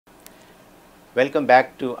Welcome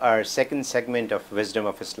back to our second segment of Wisdom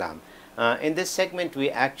of Islam. In this segment, we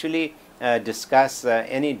actually discuss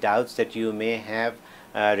any doubts that you may have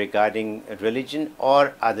regarding religion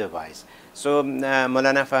or otherwise. So,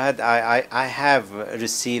 Maulana Fahad, I have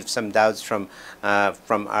received some doubts from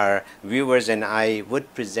our viewers, and I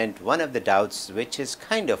would present one of the doubts, which is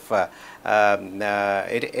kind of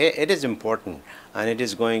it is important, and it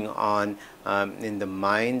is going on in the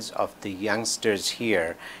minds of the youngsters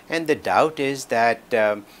here. And the doubt is that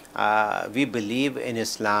we believe in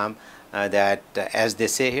Islam that, as they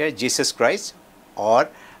say here, Jesus Christ or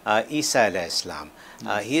Isa alayhi salam.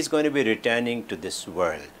 He is going to be returning to this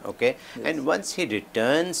world, okay? Yes. And once he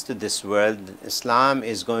returns to this world, Islam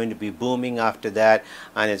is going to be booming after that,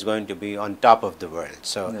 and it's going to be on top of the world.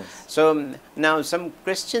 So, yes. Now some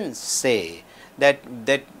Christians say that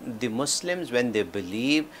the Muslims, when they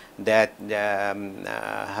believe that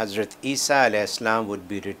Hazrat Isa alayhi salam would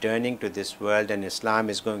be returning to this world and Islam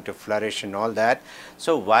is going to flourish and all that,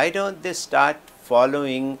 so why don't they start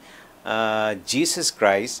following Jesus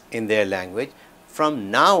Christ in their language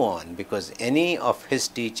from now on, because any of his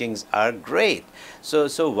teachings are great. So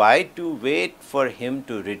why to wait for him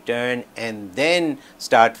to return and then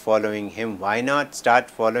start following him? Why not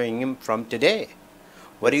start following him from today?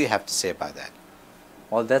 What do you have to say about that?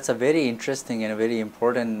 Well, that's a very interesting and a very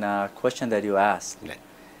important question that you asked. Right.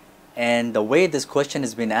 And the way this question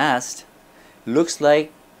has been asked looks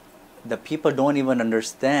like the people don't even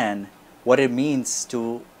understand what it means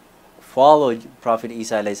to follow Prophet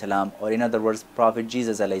Isa alayhi salam, or in other words, Prophet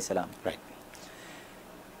Jesus alayhi salam. Right.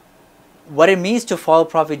 What it means to follow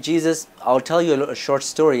Prophet Jesus, I'll tell you a short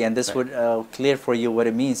story, and this would clear for you what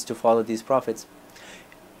it means to follow these prophets.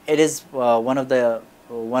 It is one of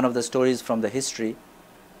the stories from the history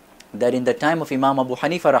that in the time of Imam Abu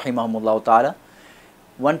Hanifa rahimahumullah ta'ala,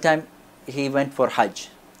 one time he went for Hajj.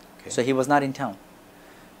 Okay. So he was not in town.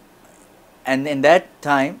 And in that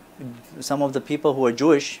time, some of the people who were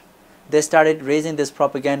Jewish, they started raising this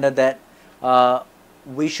propaganda that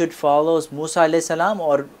we should follow Musa alayhi salam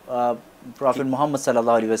or Prophet Muhammad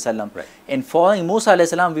sallallahu alaihi wasallam. Right. In following Musa alayhi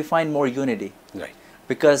salam, we find more unity. Right.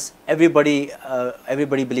 Because everybody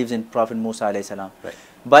believes in Prophet Musa alayhi salam. Right.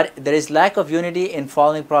 But there is lack of unity in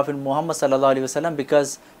following Prophet Muhammad sallallahu alaihi wasallam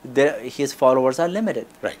because his followers are limited.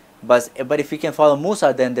 Right. But if we can follow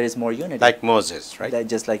Musa, then there is more unity. Like Moses, right?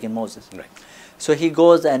 Just like in Moses. Right. So he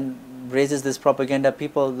goes and raises this propaganda.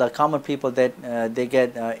 People, the common people, that they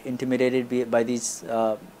get intimidated by these,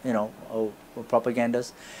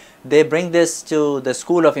 propagandas. They bring this to the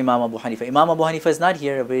school of Imam Abu Hanifa. Imam Abu Hanifa is not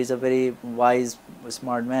here. He is a very wise,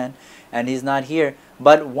 smart man, and he's not here.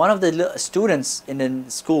 But one of the students in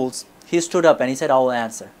the schools, he stood up and he said, "I will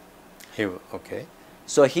answer." Okay.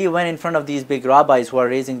 So he went in front of these big rabbis who are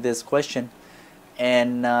raising this question,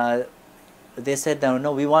 and they said,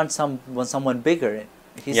 "No, we want someone bigger."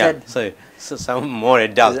 He said, so some more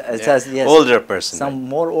adult, yes, older person, some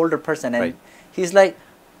more older person, and right. He's like,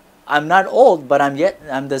 "I'm not old, but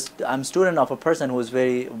I'm student of a person who is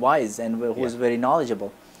very wise and who is very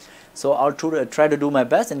knowledgeable. So I'll try to do my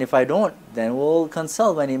best, and if I don't, then we'll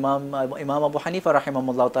consult when Imam Abu Hanifa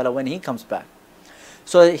rahimahullah ta'ala when he comes back."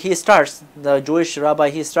 So he starts, the Jewish rabbi,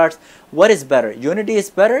 he starts, what is better? Unity is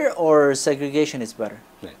better or segregation is better?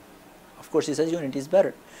 Right. Of course he says unity is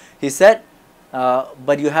better. He said,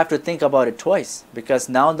 but you have to think about it twice, because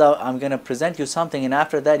now I'm going to present you something and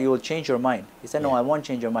after that you will change your mind. He said, "No, I won't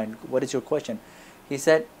change your mind. What is your question?" He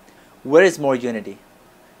said, "Where is more unity?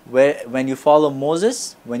 When you follow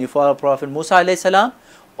Moses, when you follow Prophet Musa alayhi salam,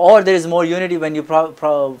 or there is more unity when you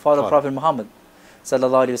follow Prophet Muhammad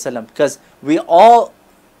sallallahu alaihi wasallam?" Because we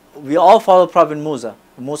all follow Prophet Musa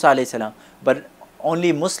alayhi salam, but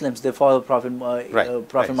only Muslims, they follow Prophet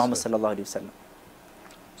Muhammad sallallahu alaihi wasallam.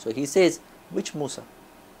 So he says, "Which Musa?"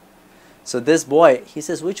 So this boy, he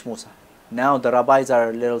says, "Which Musa?" Now the rabbis are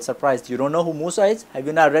a little surprised. "You don't know who Musa is? Have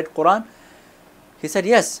you not read Quran?" He said,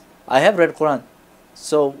 "Yes, I have read Quran."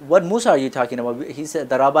 "So what Musa are you talking about?" He said,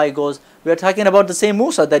 the rabbi goes, "We are talking about the same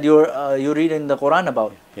Musa that you read in the Quran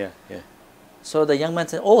about." Yeah. So the young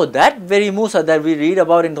man said, "Oh, that very Musa that we read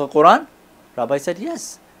about in the Quran?" Rabbi said,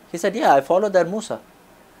 "Yes." He said, "Yeah, I follow that Musa.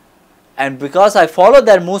 And because I follow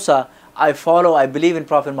that Musa, I believe in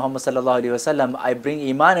Prophet Muhammad sallallahu alaihi wasallam. I bring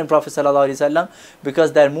iman in Prophet sallallahu alaihi wasallam,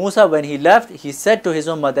 because that Musa, when he left, he said to his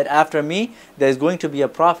ummah that after me, there is going to be a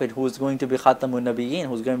prophet who is going to be Khatamun Nabiyyin,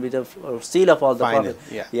 who's going to be the seal of all the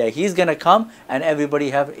prophets. Yeah, he's going to come, and everybody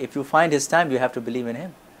if you find his time, you have to believe in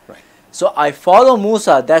him." Right. So I follow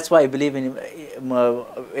Musa. That's why I believe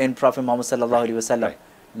in Prophet Muhammad sallallahu alaihi wasallam. Right.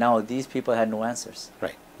 Now these people had no answers.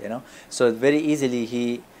 Right. So very easily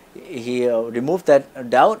he removed that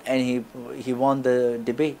doubt, and he won the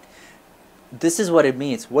debate. This is what it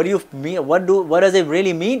means. What do you mean? What does it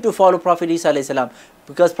really mean to follow Prophet Isa alayhi salam?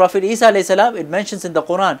 Because Prophet Isa alayhi salam, it mentions in the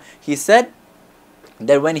Quran, he said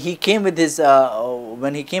that when he came with his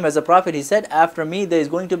when he came as a prophet, he said, after me there is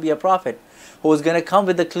going to be a prophet who is going to come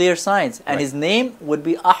with the clear signs, and his name would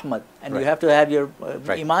be Ahmed, and you have to have your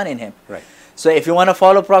iman in him. So if you want to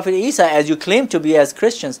follow Prophet Isa as you claim to be as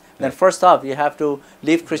Christians, then first off you have to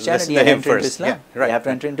leave Christianity and enter into Islam. You have to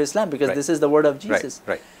enter into Islam, because this is the word of Jesus.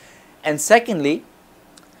 And secondly,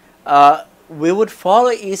 we would follow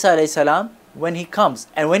Isa alayhi salam when he comes,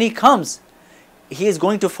 and when he comes, he is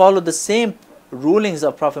going to follow the same rulings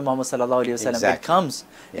of Prophet Muhammad sallallahu alaihi wasallam. It comes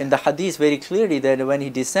in the hadith very clearly that when he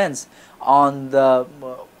descends on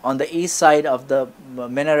the east side of the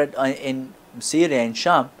minaret in Syria, in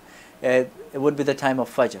Sham, it would be the time of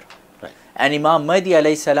Fajr. And Imam Mahdi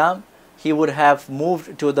alayhi salam, he would have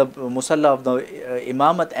moved to the musalla of the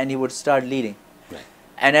imamat, and he would start leading.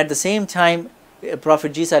 And at the same time,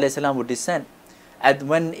 Prophet Jesus alayhi salam would descend. And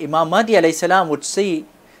when Imam Mahdi alayhi salam would see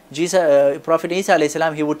Prophet Isa alayhi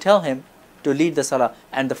salam, he would tell him to lead the salah.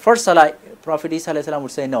 And the first salah, Prophet Isa alayhi salam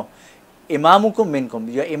would say, no, imamukum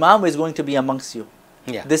minkum, your imam is going to be amongst you.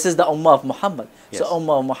 This is the ummah of Muhammad. So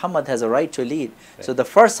ummah of Muhammad has a right to lead. So the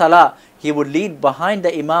first salah, he would lead behind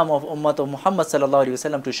the imam of ummah of Muhammad sallallahu alaihi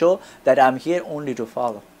wasallam, to show that I'm here only to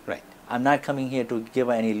follow. I'm not coming here to give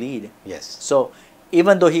any lead. So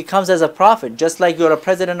even though he comes as a prophet, just like you're a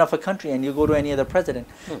president of a country and you go to any other president,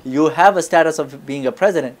 you have a status of being a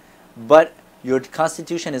president, but your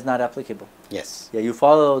constitution is not applicable. You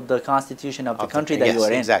follow the constitution of the country that you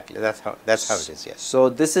are in. Exactly. That's how it is. So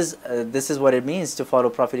this is what it means to follow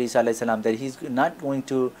Prophet Isa alayhi salam, that he's not going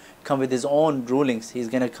to come with his own rulings. He's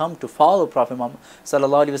going to come to follow Prophet Muhammad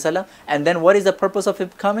sallallahu alaihi wasallam. And then what is the purpose of him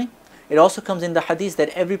coming? It also comes in the hadith that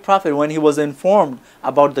every prophet, when he was informed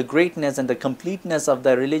about the greatness and the completeness of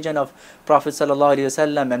the religion of Prophet sallallahu alaihi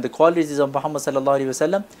wasallam and the qualities of Muhammad sallallahu alaihi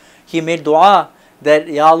wasallam, he made dua that,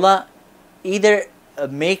 Ya Allah, either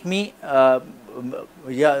make me in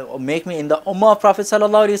the ummah of Prophet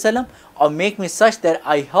sallallahu alaihi wasallam, or make me such that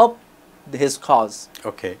I help his cause.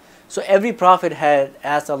 So every prophet had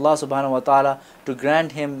asked Allah subhanahu wa ta'ala to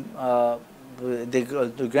grant him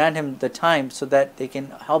the time so that they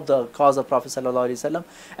can help the cause of Prophet sallallahu alaihi wasallam,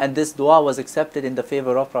 and this dua was accepted in the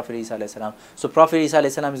favor of Prophet Isa alayhi salam. So Prophet Isa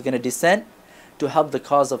alayhi salam is going to descend to help the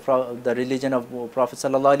cause of the religion of Prophet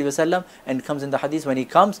sallallahu alaihi wasallam, and it comes in the hadith, when he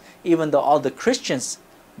comes, even though all the Christians,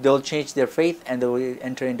 they'll change their faith and they will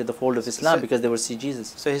enter into the fold of Islam, because they will see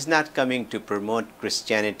Jesus. So he's not coming to promote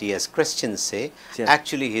Christianity as Christians say.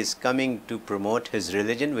 Actually, he's coming to promote his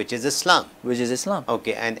religion, which is Islam.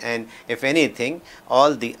 And if anything,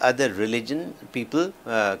 all the other religion people,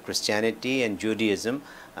 Christianity and Judaism,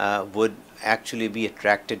 would actually be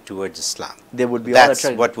attracted towards Islam. They would be. That's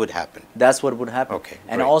what would happen. That's what would happen.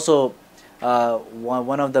 And also,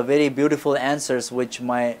 one of the very beautiful answers which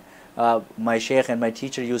my shaykh and my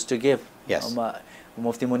teacher used to give,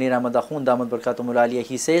 Mufti Muneer Ahmed Akhoon Damat Barakatumul Aliyah,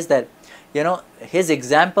 he says that, his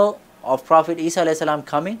example of Prophet Isa alayhi salam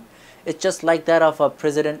coming, it's just like that of a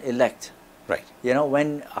president-elect.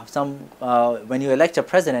 When you elect a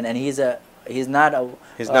president and he's not a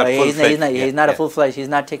full-fledged, he's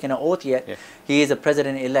not taken an oath yet, he is a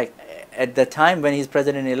president-elect. At the time when he's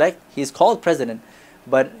president-elect, he's called president,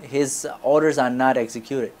 but his orders are not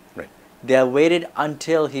executed. They are waited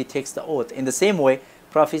until he takes the oath. In the same way,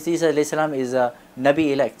 Prophet Isa alayhi salam is a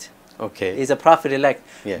Nabi elect. He's a prophet elect.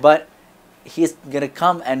 But he's going to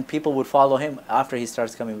come and people would follow him after he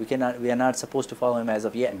starts coming. We are not supposed to follow him as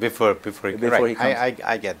of yet. Before he comes.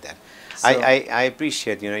 I get that. So, I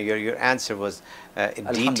appreciate, your answer was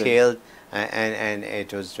detailed and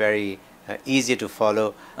it was very easy to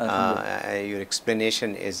follow. Your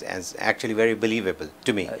explanation is actually very believable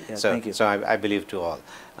to me. Thank you. So I believe to all.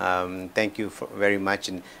 Thank you very much.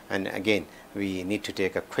 And again, we need to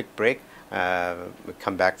take a quick break. We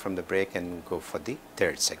come back from the break and go for the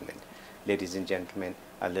third segment. Ladies and gentlemen,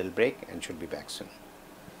 a little break and should be back soon.